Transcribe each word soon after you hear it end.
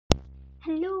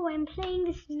Hello, I'm playing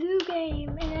this zoo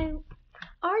game, and I'm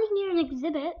already near an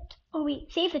exhibit. Oh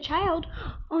wait, save the child.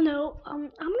 Oh no,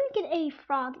 I'm gonna get a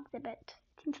frog exhibit.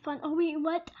 Seems fun. Oh wait,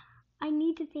 what? I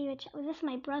need to save a child. This is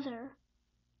my brother.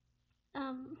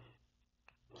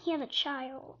 He has a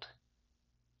child.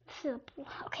 So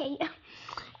okay.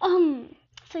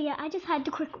 So yeah, I just had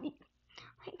to quickly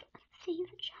save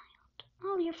the child.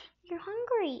 Oh, you're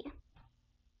hungry.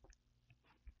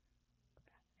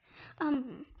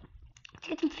 Let's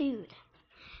get some food.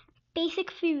 Basic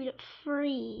food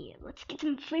free. Let's get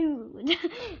some food.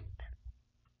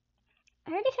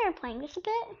 I already started playing this a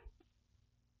bit.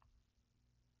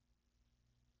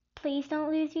 Please don't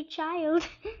lose your child.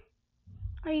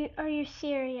 Are you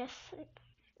serious?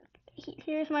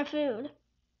 Here's my food.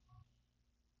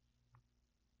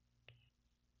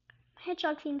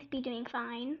 Hedgehog seems to be doing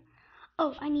fine.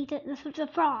 Oh, I need the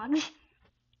frogs.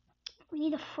 We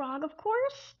need a frog, of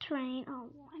course. Train. Oh,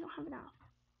 I don't have enough.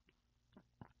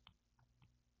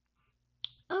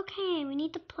 Okay, we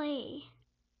need to play.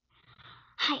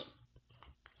 Hi.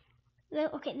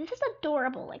 Okay, this is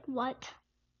adorable. Like what?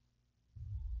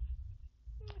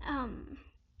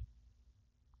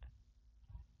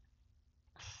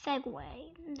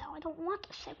 Segway. No, I don't want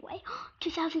a Segway.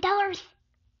 $2,000.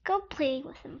 Go play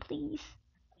with him, please.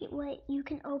 Wait, you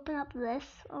can open up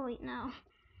this. Oh wait, no.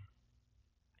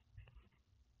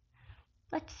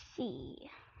 Let's see.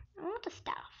 I want the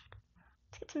stuff.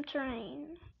 Let's get some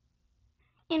terrain.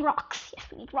 And rocks. Yes,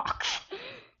 we need rocks.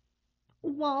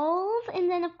 Walls, and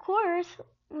then of course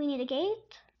we need a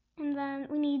gate, and then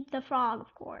we need the frog,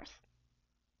 of course.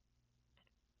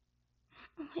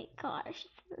 Oh my gosh,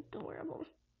 it's adorable.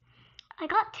 I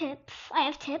got tips. I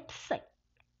have tips like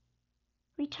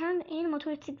return the animal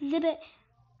to its exhibit.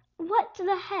 What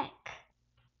the heck?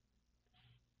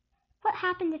 What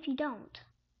happens if you don't?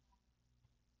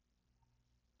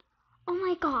 Oh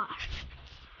my gosh.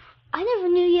 I never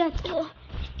knew you had to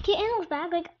get animals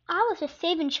back. Like, I was just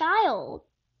saving child.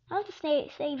 I was just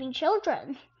saving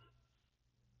children.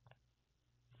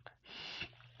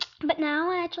 But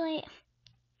now, actually,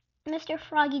 Mr.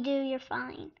 Froggy Doo, you're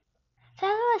fine. So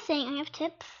as I was saying, I have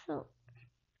tips. So,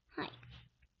 hi.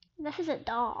 This is a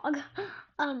dog.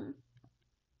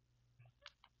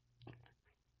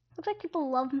 Looks like people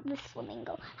love this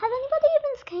flamingo. Has anybody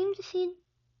even came to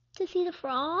see the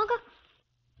frog?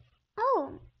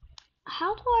 Oh,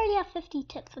 how do I already have 50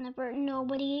 tips whenever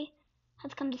nobody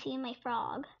has come to see my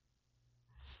frog?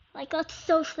 Like, that's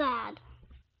so sad.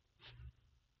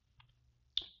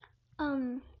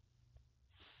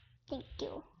 Thank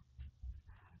you.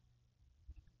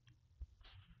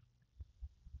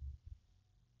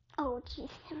 Oh, jeez,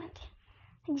 damn it.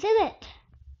 Exhibit!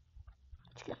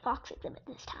 Let's get a fox exhibit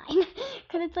this time.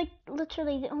 Because it's like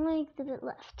literally the only exhibit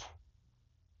left.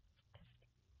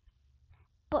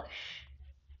 Bush.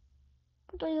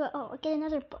 What do I do? Oh, get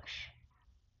another bush.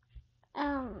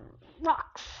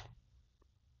 Rocks.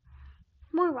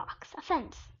 More rocks. A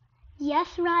fence.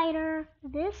 Yes, Ryder.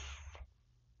 This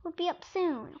will be up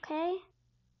soon, okay?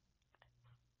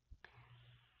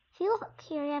 See, look,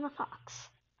 here I have a fox.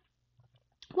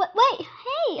 What? Wait,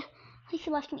 hey! At least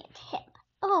you left me a tip.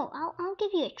 Oh, I'll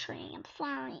give you a tree. I'm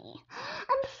sorry.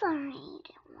 I'm sorry. I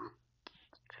didn't want.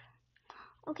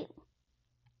 Okay.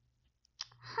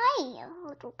 Hi,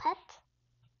 little pet.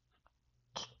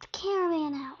 Kick the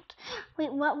caravan out.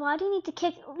 Wait, what? Why do you need to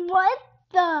kick? What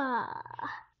the?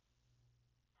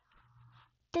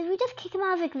 Did we just kick him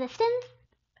out of existence?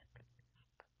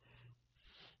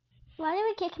 Why did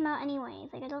we kick him out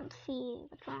anyways? Like, I don't see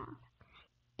what's wrong.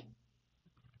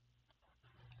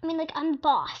 I mean, like, I'm the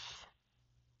boss.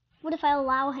 What if I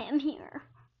allow him here?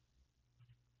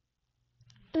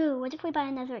 Ooh, what if we buy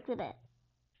another exhibit?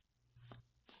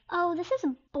 Oh, this is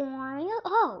boring.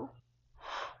 Oh.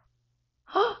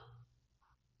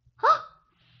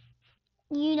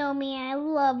 You know me, I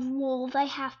love wolves. I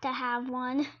have to have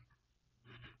one.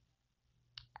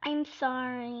 I'm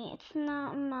sorry. It's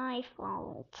not my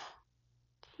fault.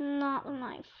 It's not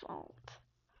my fault.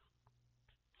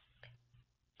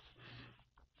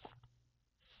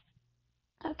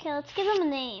 Okay, let's give him a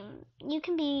name. You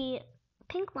can be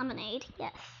Pink Lemonade.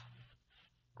 Yes.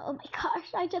 Oh my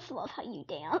gosh, I just love how you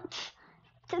dance.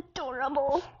 It's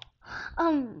adorable.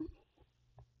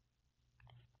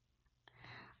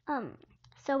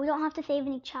 So we don't have to save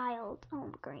any child.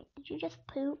 Oh, great. Did you just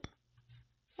poop?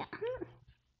 Yeah.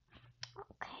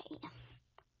 Okay.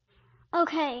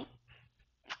 Okay.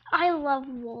 I love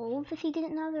wolves. If you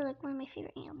didn't know, they're like one of my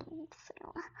favorite animals. So,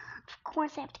 of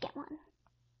course I have to get one.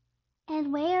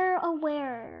 And where,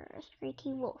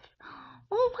 streaky wolf.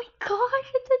 Oh my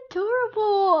gosh, it's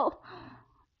adorable.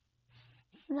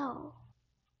 No.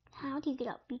 How do you get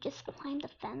up? You just climb the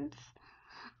fence?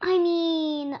 I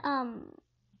mean,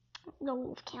 the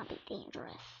wolf can't be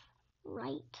dangerous,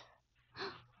 right?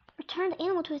 Return the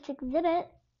animal to its exhibit.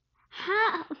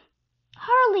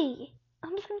 Harley!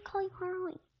 I'm just gonna call you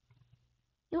Harley.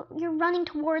 You're running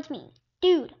towards me.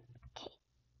 Dude. Okay.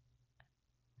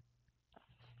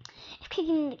 If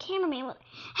kicking the cameraman will...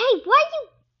 Hey, why you...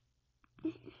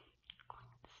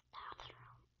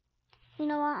 You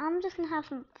know what? I'm just gonna have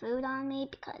some food on me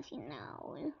because, you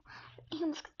know,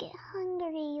 animals could get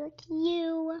hungry like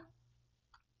you.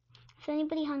 Is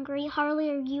anybody hungry?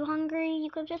 Harley, are you hungry? You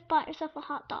could just buy yourself a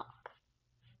hot dog.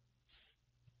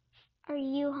 Are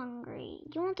you hungry?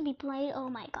 You want to be played? Oh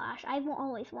my gosh, I've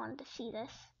always wanted to see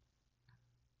this.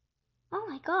 Oh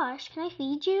my gosh, can I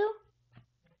feed you?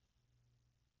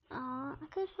 I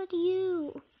could feed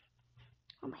you.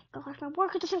 Oh my gosh, my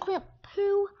worker doesn't clean up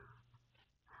poo.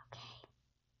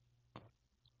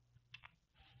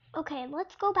 Okay,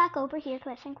 let's go back over here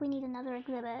because I think we need another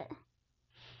exhibit.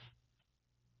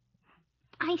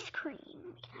 Ice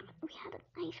cream. We had an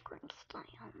ice cream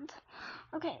stand.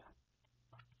 Okay.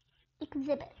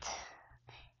 Exhibit.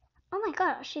 Oh my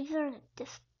gosh, is there a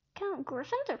discount?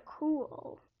 Griffins are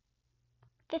cool.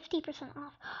 50%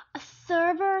 off. A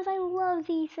servers, I love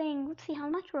these things. Let's see how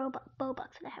much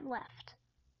Robux I have left.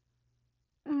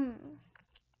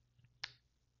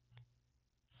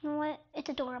 You know what? It's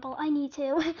adorable. I need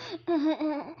to.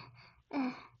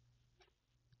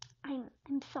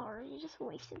 I'm sorry, I just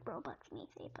wasted Robux,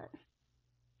 Macy, but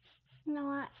you know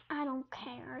what? I don't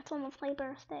care. It's almost my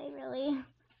birthday, really.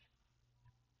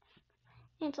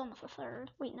 It's almost the 3rd.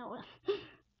 Wait, no.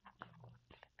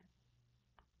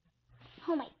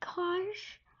 Oh my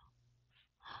gosh.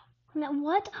 Now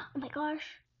what? Oh my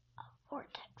gosh. A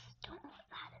vortex. Don't know what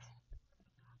that is.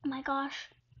 Oh my gosh.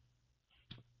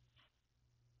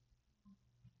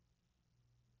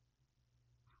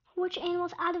 Which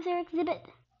animal's out of their exhibit?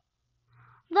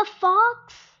 The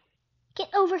fox? Get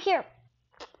over here.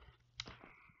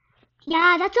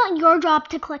 Yeah, that's not your job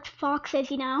to collect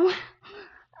foxes, you know.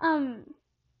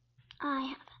 I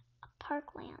have a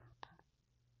park lamp.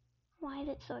 Why is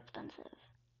it so expensive?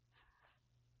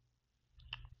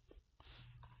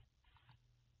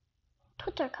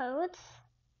 Twitter codes?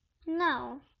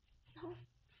 No.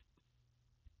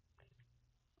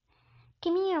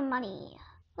 Give me your money.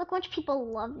 Look how much people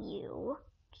love you.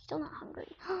 Still not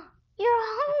hungry. You're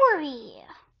hungry!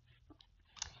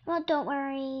 Well, don't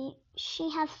worry. She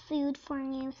has food for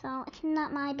you, so it's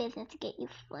not my business to get you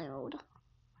food.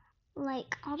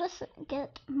 Like, I'll just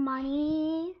get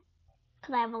money,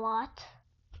 because I have a lot.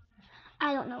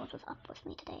 I don't know what was up with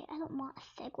me today. I don't want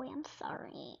a segue, I'm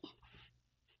sorry.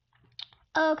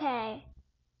 Okay.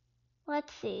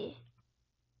 Let's see.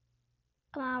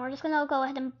 Come on, we're just gonna go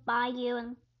ahead and buy you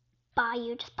and buy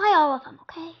you. Just buy all of them,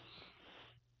 okay?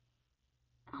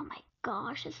 Oh my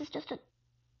gosh, this is just a...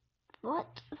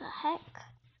 What the heck?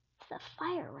 It's a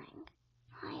fire ring.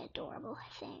 Hi, adorable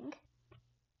thing.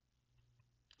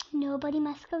 Nobody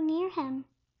must go near him.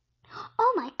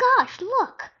 Oh my gosh,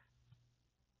 look!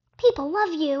 People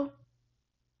love you.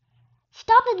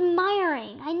 Stop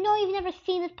admiring. I know you've never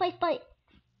seen this place, but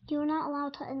you're not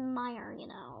allowed to admire, you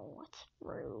know. It's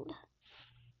rude.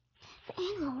 The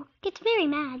animal gets very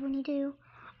mad when you do.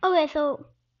 Okay, so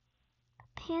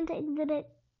panda exhibit.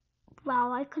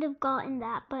 Wow, I could have gotten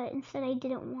that, but instead I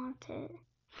didn't want it.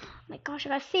 Oh my gosh, I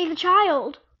gotta save the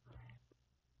child.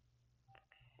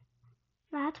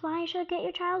 That's why you should get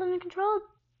your child under control.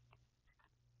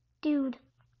 Dude.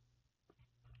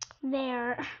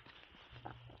 There.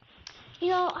 You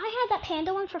know, I had that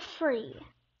panda one for free,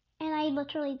 and I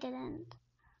literally didn't.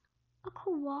 A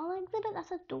koala exhibit?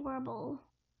 That's adorable.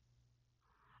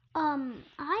 I'm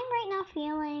right now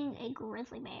feeling a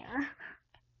grizzly bear.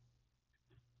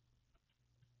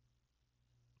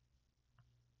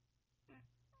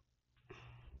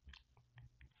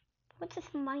 What's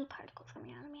this money particle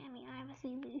coming out of me? I mean, I have a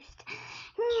food boost.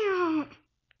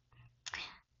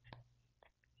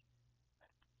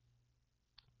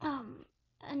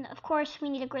 And of course we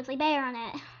need a grizzly bear on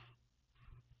it.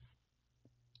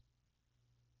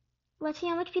 Let's see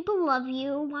how much people love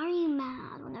you. Why are you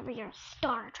mad whenever you're a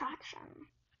star attraction?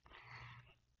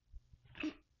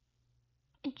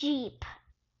 A Jeep.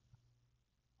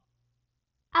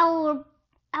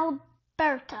 Alberta.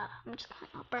 I'm just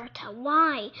calling Alberta.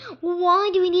 Why? Why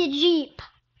do we need a Jeep?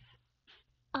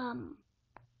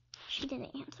 She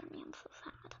didn't answer me. I'm so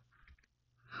sad.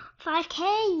 5K,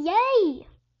 yay!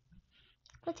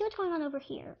 Let's see what's going on over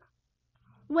here.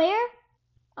 Where?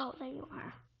 Oh, there you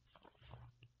are.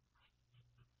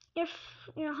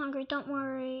 You're hungry. Don't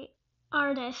worry.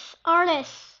 Artists.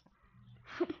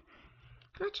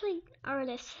 I'm actually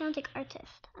artist. Sounds like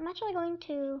artist. I'm actually going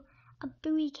to a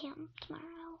Bowie camp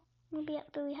tomorrow. We'll be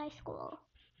at Bowie High School.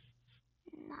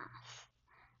 Nice.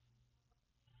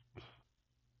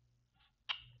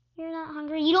 You're not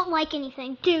hungry? You don't like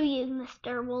anything, do you,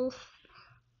 Mr. Wolf?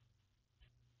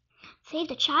 Save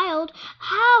the child?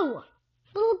 How?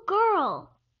 Little girl.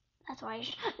 That's why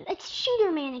it's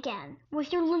Shooter Man again.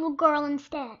 With your little girl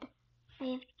instead. I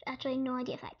have actually no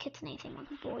idea if that kid's anything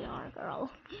like a boy or a girl.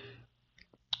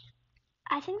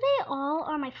 I think they all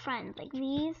are my friends. Like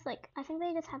these, like I think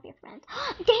they just have your friends.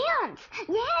 Dance!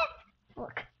 Yes!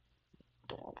 Look.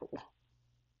 Adorable.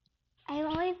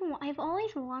 I've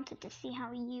always wanted to see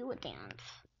how you would dance.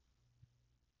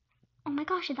 Oh my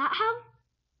gosh, is that how?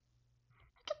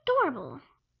 That's adorable.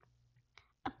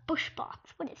 A bush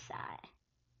box. What is that?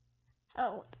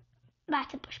 Oh,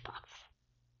 that's a bush box.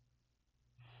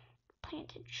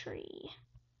 Planted tree.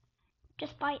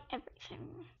 Just buy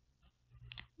everything.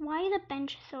 Why is a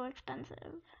bench so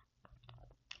expensive?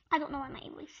 I don't know why my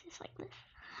English is like this.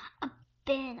 A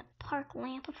bin, a park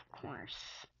lamp, of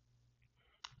course.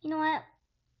 You know what?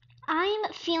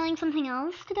 I'm feeling something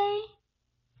else today.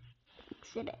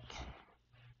 Exhibit.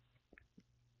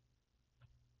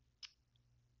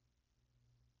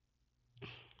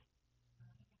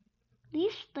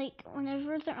 These, like,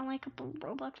 whenever they're on like a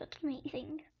Roblox, that's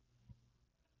amazing.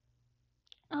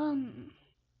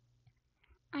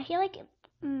 I feel like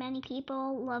many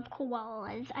people love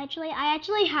koalas. I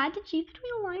actually had to choose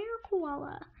between a lion or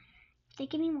koala. They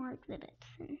give me more exhibits.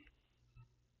 And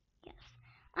yes,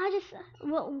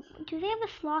 well, do they have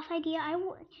a sloth idea?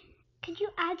 Could you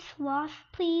add sloths,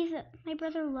 please? My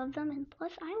brother loves them, and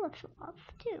plus I love sloths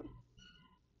too.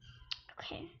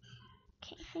 Okay,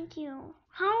 thank you.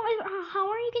 How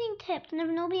are you getting tipped?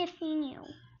 Nobody has seen you.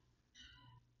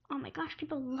 Oh my gosh,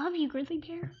 people love you, Grizzly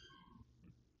Bear.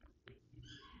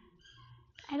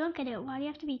 I don't get it. Why do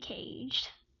you have to be caged?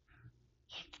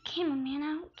 Get the cameraman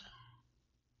out.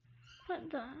 What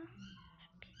the?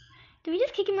 Did we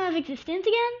just kick him out of existence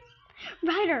again?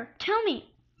 Ryder, tell me.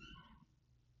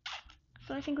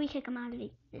 So I think we kick him out of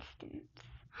existence.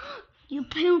 You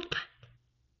poop.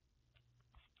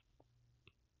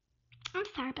 I'm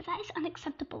sorry, but that is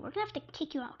unacceptable. We're gonna have to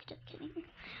kick you out. Just kidding.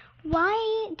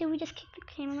 Why did we just kick the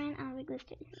cameraman out of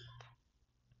existence?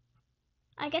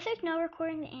 I guess there's no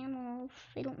recording the animals.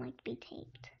 They don't like to be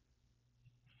taped.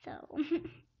 So,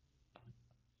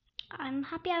 I'm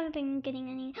happy I haven't been getting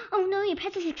any. Oh no, your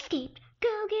pet has escaped.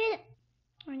 Go get it.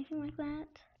 Or anything like that.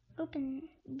 Open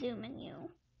Zoo menu.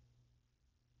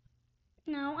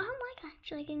 No, I don't like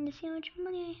actually getting to see how much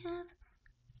money I have.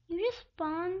 You just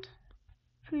spawned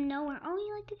from nowhere. Oh,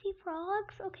 you like to see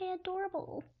frogs? Okay,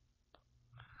 adorable.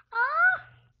 Ah!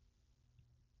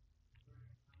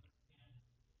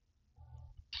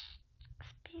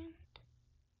 Expand.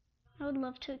 I would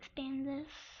love to expand this.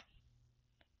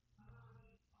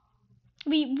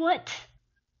 Wait, what?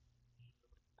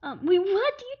 Wait,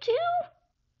 what? You too?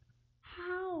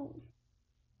 How?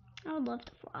 I would love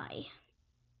to fly.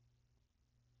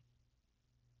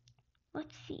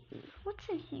 Let's see. What's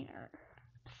in here?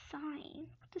 A sign.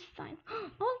 What's a sign?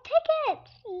 Oh,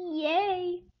 tickets!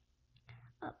 Yay!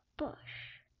 A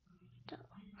bush.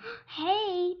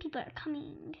 Hey, people are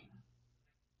coming.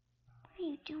 What are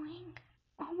you doing?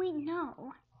 Oh, wait,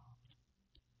 no.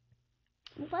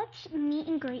 Let's meet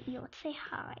and greet you. Let's say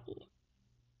hi.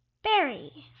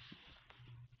 Barry.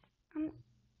 I'm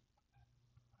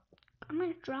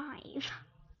gonna drive.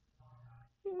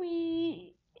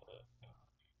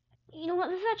 You know what?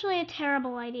 This is actually a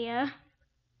terrible idea.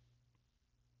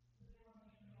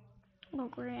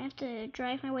 Look, we're gonna have to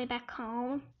drive my way back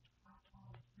home.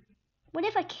 What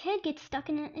if a kid gets stuck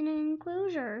in an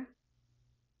enclosure?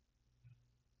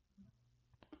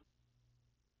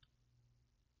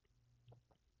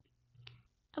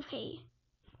 Okay.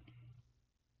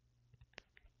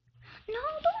 No,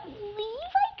 don't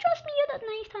leave. I trust me. You're that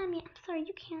nice on me. I'm sorry,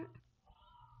 you can't.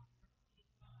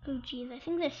 Oh, jeez. I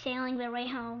think they're sailing their way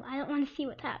home. I don't want to see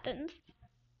what happens.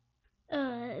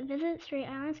 Visit 3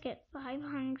 islands, get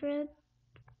 500.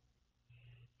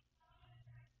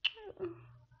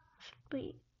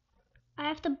 Wait. I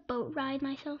have to boat ride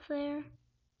myself there.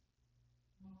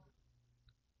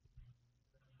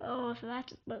 Oh, so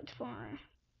that's what boat's for.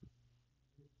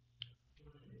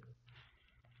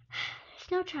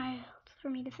 There's no child for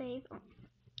me to save.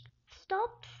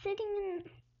 Stop sitting in.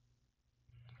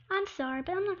 I'm sorry,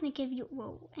 but I'm not gonna give you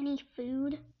any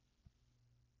food.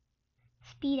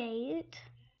 Speed 8.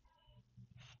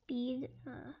 Speed.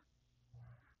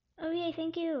 Oh yeah,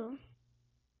 thank you.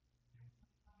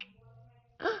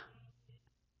 My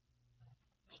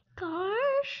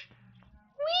gosh.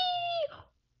 Whee!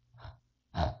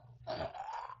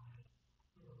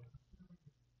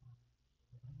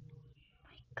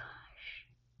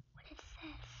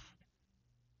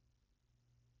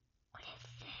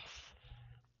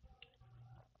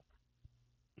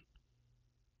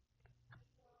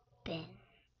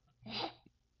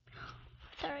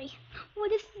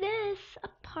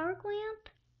 park lamp.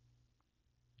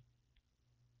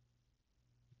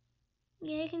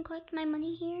 Yeah, I can collect my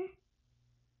money here.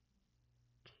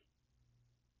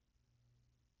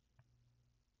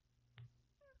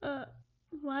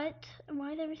 What?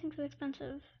 Why is everything so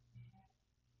expensive?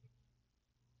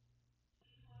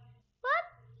 What?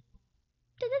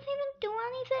 Did this even do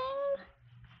anything?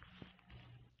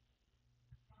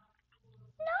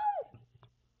 No!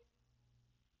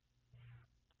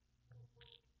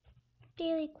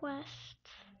 Daily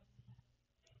quests.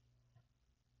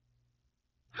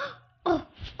 Oh,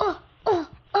 oh, oh,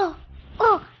 oh,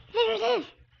 oh, there it is!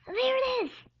 There it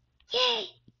is! Yay!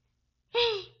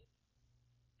 Yay!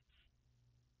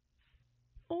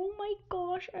 Oh my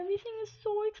gosh, everything is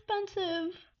so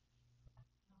expensive.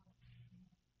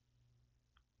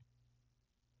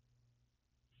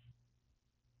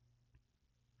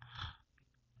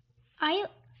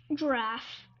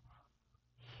 Giraffe.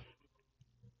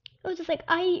 It was just like,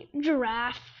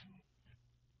 giraffe.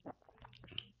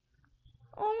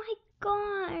 Oh my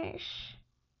gosh.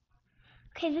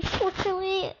 Okay, this looks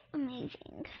really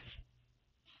amazing.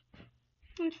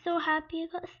 I'm so happy I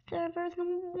got servers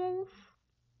and wolf.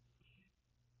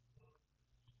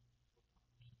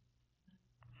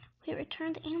 We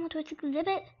returned the animal to its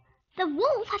exhibit. The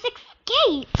wolf has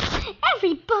escaped!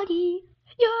 Everybody!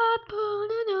 Yup,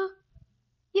 banana.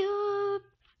 Yup.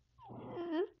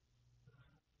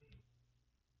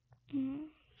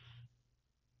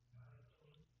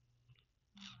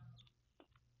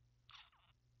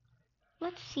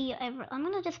 Let's see. I'm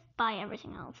gonna just buy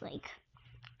everything else. Like,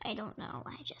 I don't know.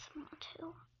 I just want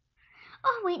to.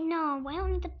 Oh wait, no. I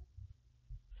don't need the.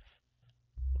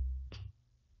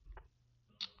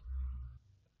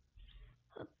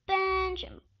 A bench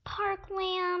and park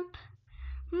lamp.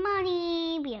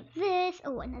 Money. We have this.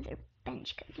 Oh, another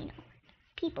bench. Cause you know,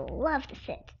 people love to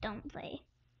sit, don't they?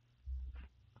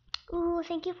 Ooh,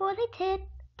 thank you for the tip.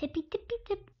 Tippy tippy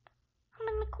tip. How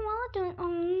am I koala doing?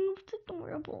 Oh, it's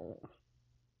adorable.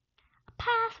 A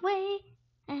pathway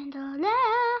and a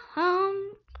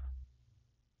lamp.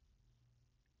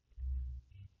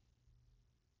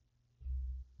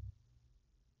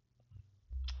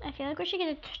 I feel like we should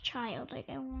get a child. Like,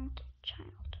 I want a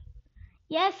child.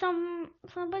 Yes,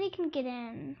 somebody can get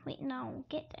in. Wait, no,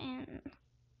 get in.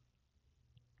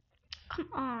 Come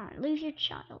on, leave your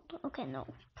child. Okay, no,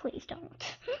 please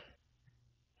don't.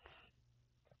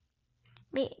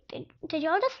 Wait, did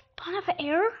y'all just spawn off an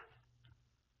error?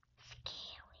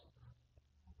 Scary.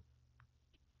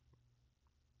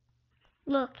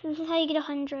 Look, this is how you get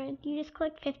 100. You just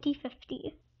click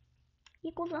 50-50.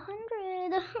 Equals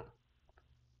 100.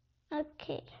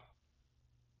 Okay.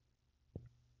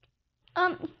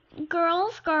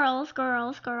 Girls.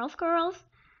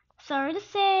 Sorry to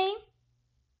say,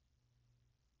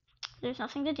 there's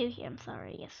nothing to do here. I'm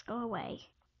sorry. Yes, go away.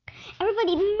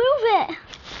 Everybody move it!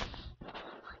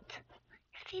 What?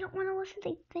 If they don't want to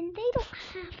listen, then they don't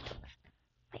have to.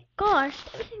 My gosh,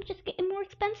 everything's just getting more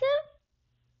expensive?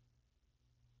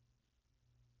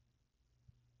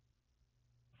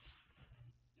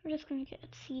 We're just gonna get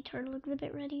a sea turtle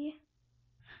exhibit ready.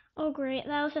 Oh great,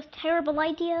 that was a terrible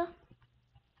idea.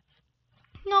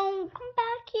 No, come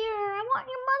back here. I want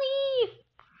your money.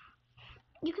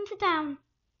 You can sit down.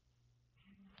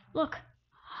 Look,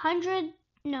 100.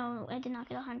 No, I did not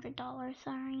get $100.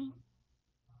 Sorry.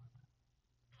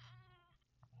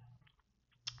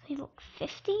 Okay, look,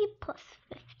 50 plus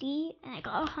 50, and I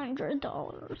got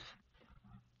 $100.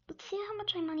 Let's see how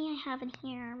much money I have in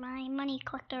here. My money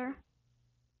collector.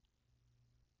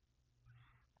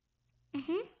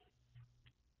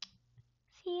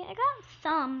 See, I got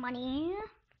some money.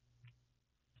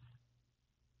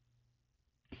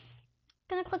 I'm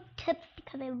gonna click tips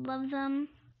because I love them.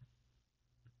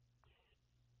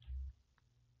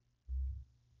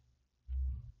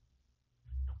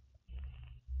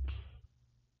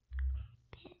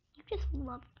 You just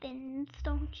love bins,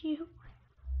 don't you?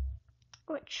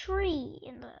 Or a tree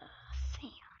in the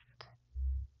sand.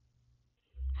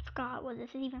 I forgot what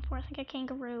this is even for. It's like a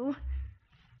kangaroo.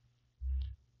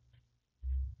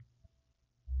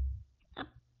 A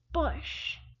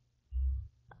bush.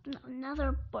 No,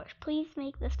 another bush. Please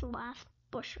make this the last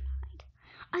bush ride.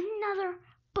 Another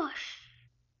bush.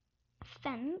 A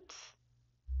fence.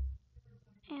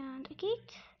 And a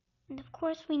gate. And of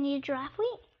course we need a giraffe.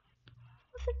 Wait.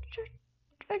 What's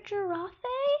a giraffe?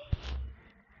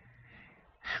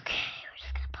 Okay, we're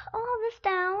just gonna put all this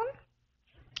down.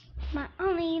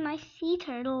 My sea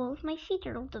turtles. My sea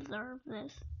turtles deserve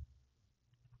this.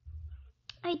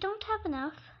 I don't have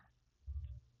enough.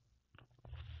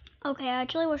 Okay, I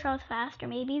actually wish I was faster.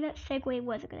 Maybe that Segway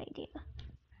was a good idea.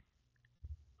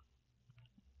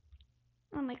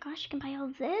 Oh my gosh, you can buy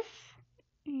all this?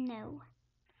 No.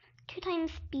 2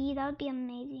 times speed, that would be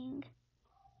amazing.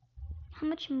 How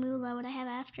much moolah would I have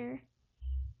after?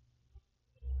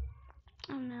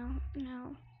 Oh no.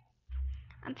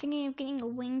 I'm thinking of getting a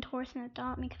winged horse and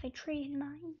adopt me because I traded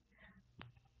mine.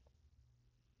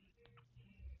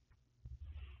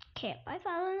 Okay,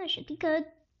 5,000, that should be good.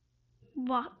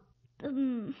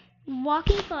 Walking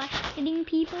 / sitting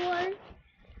people are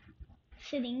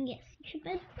sitting, yes. You should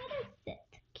better sit.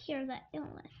 Cure that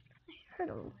illness. I heard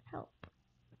it'll help.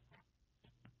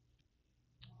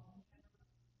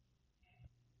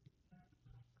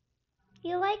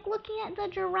 You like looking at the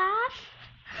giraffe?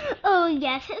 Oh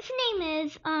yes, his name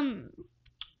is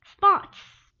Spots.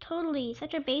 Totally,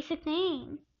 such a basic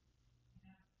name.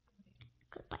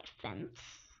 Goodbye fence.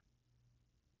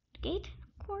 Gate?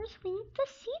 Of course, we need the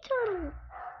sea turtle.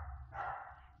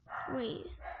 Wait.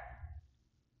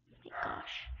 Oh my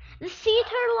gosh. The sea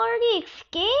turtle already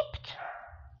escaped?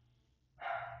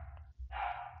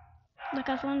 Like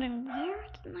I was wondering, where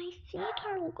did my sea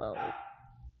turtle go?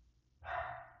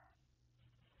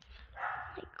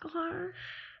 Oh my gosh.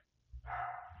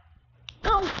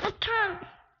 Go, return!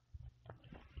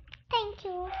 Thank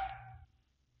you.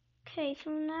 Okay,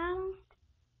 so now...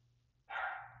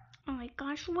 Oh my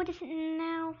gosh, what is it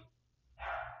now?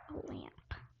 A lamp.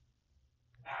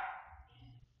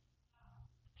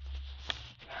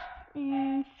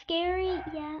 Scary,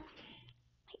 yeah.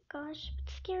 My gosh,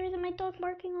 it's scary that my dog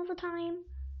barking all the time.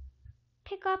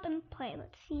 Pick up and play,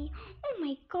 let's see. Oh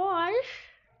my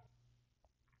gosh.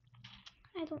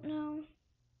 I don't know.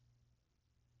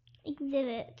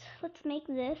 Exhibit. Let's make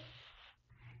this.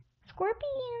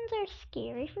 Scorpions are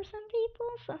scary for some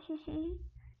people, so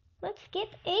let's get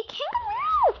a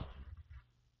kangaroo!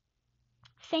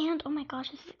 Sand, oh my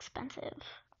gosh, this is expensive.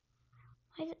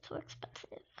 Why is it so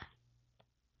expensive?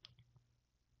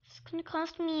 It's gonna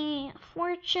cost me a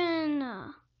fortune.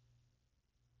 Oh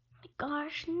my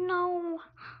gosh, no.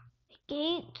 The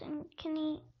gate and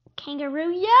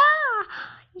kangaroo, yeah!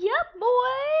 Yeah,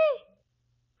 boy!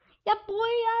 Yeah,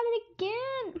 boy, at it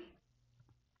again!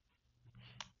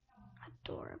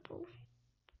 Adorable.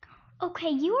 Okay,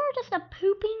 you are just a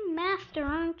pooping master,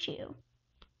 aren't you?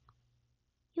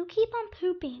 You keep on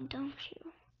pooping, don't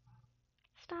you?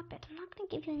 Stop it. I'm not going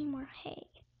to give you any more hay.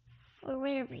 Or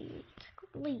whatever you eat.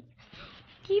 Leave.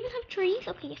 Do you even have trees?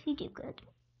 Okay, yes, you do. Good.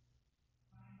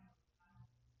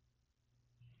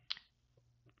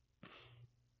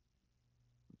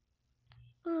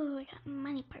 Oh, I got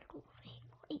money particles.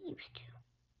 I used to.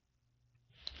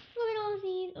 Look at all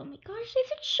these. Oh my gosh,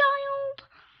 there's a child.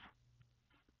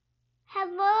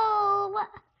 Hello.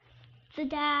 So,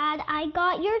 Dad, I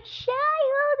got your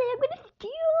child. I'm going to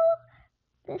steal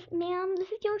this, ma'am. This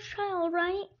is your child,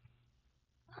 right?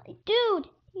 Dude,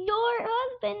 your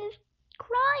husband is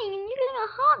crying and you're getting a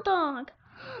hot dog.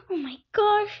 Oh my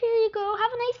gosh, here you go.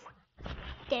 Have a nice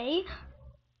day.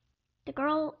 The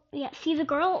girl, yeah, see the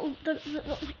girl, oh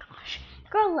my gosh. The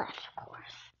girl left, of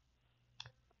course.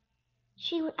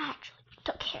 She actually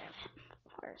took care of him,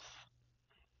 of course.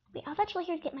 Wait, I was actually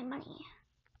here to get my money.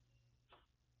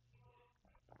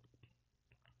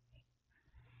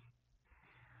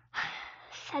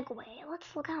 Segway.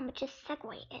 Let's look how much this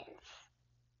Segway is.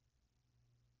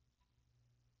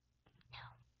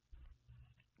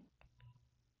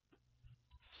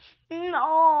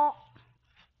 No.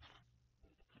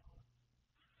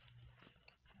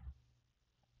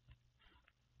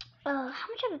 How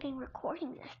much have I been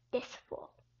recording this for?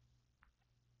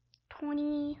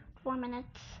 24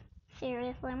 minutes.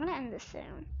 Seriously, I'm gonna end this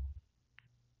soon.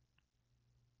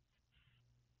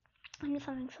 I'm just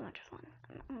having so much fun.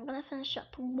 I'm gonna finish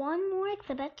up one more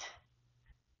exhibit.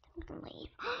 Then we can leave.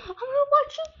 I'm gonna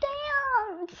watch you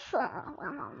dance!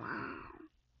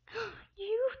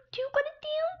 You do gotta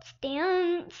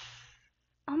dance!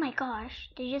 Oh my gosh,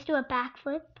 did you just do a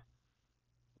backflip?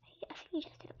 I think you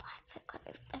just did a backflip.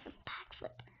 I have a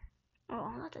backflip.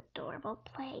 Oh, that's adorable.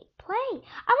 Play.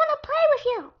 I wanna play with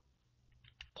you!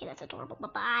 Okay, that's adorable.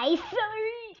 Bye-bye.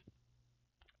 Sorry!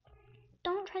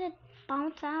 Don't try to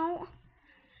bounce out.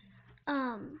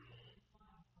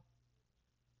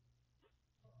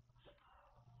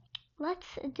 Let's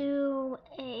do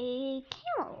a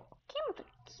camel. Camels are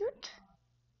cute.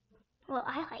 Well,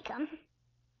 I like them.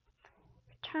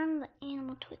 Return the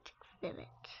animal to its exhibit.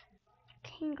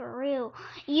 Kangaroo.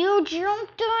 You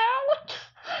jumped out!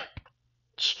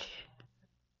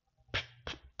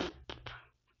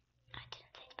 I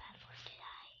didn't say the bad word, did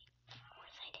I? Of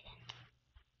course I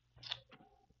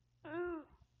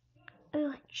didn't.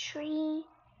 Ooh, a tree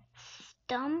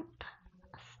stump.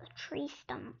 A tree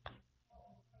stump.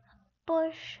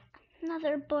 Bush.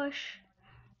 Another bush.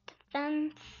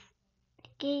 fence, the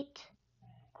gate.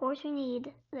 Of course, we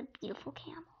need the beautiful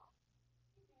camel.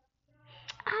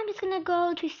 I'm just gonna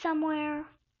go to somewhere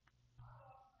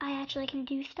I actually can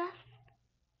do stuff.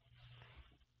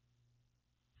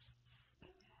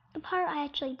 The part I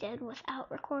actually did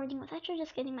without recording was actually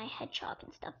just getting my head chopped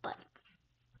and stuff, but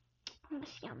I'm gonna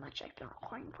see how much I've been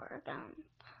recording for again.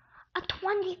 A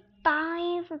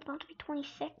 25, it's about to be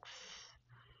 26.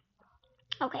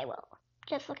 Okay, well,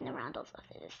 just looking around also if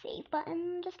there's a save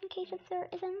button, just in case if there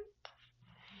isn't.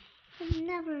 You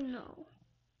never know.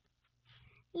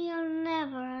 You'll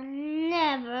never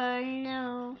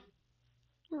know.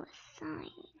 No sign.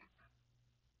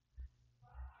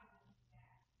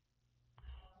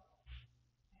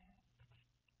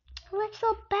 Let's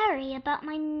tell Barry about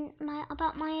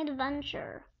my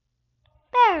adventure.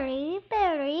 Barry.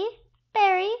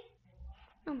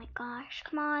 Oh my gosh,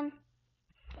 come on.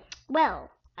 Well,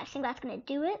 I think that's gonna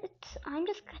do it. I'm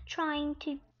just trying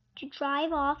to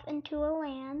drive off into a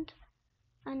land,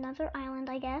 another island,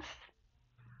 I guess.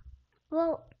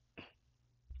 Well,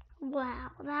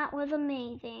 wow, that was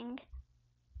amazing.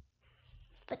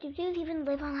 But do zoos even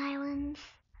live on islands?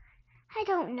 I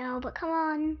don't know, but come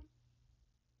on.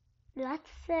 Let's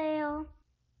sail.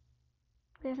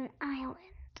 There's an island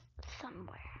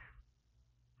somewhere.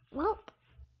 Well,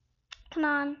 come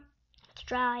on, let's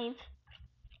drive.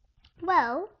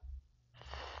 Well,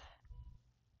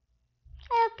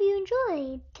 I hope you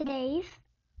enjoyed today's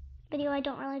video. I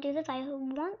don't really do this. I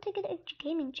want to get a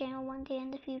gaming channel one day in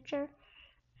the future,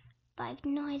 but I have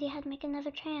no idea how to make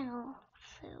another channel.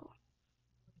 So,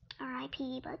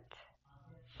 RIP, but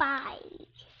bye.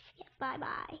 Yeah, bye.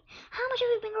 How much have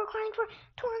we been recording for?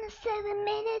 27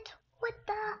 minutes? What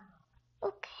the?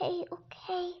 Okay.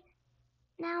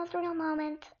 Now's the real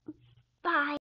moment. Bye.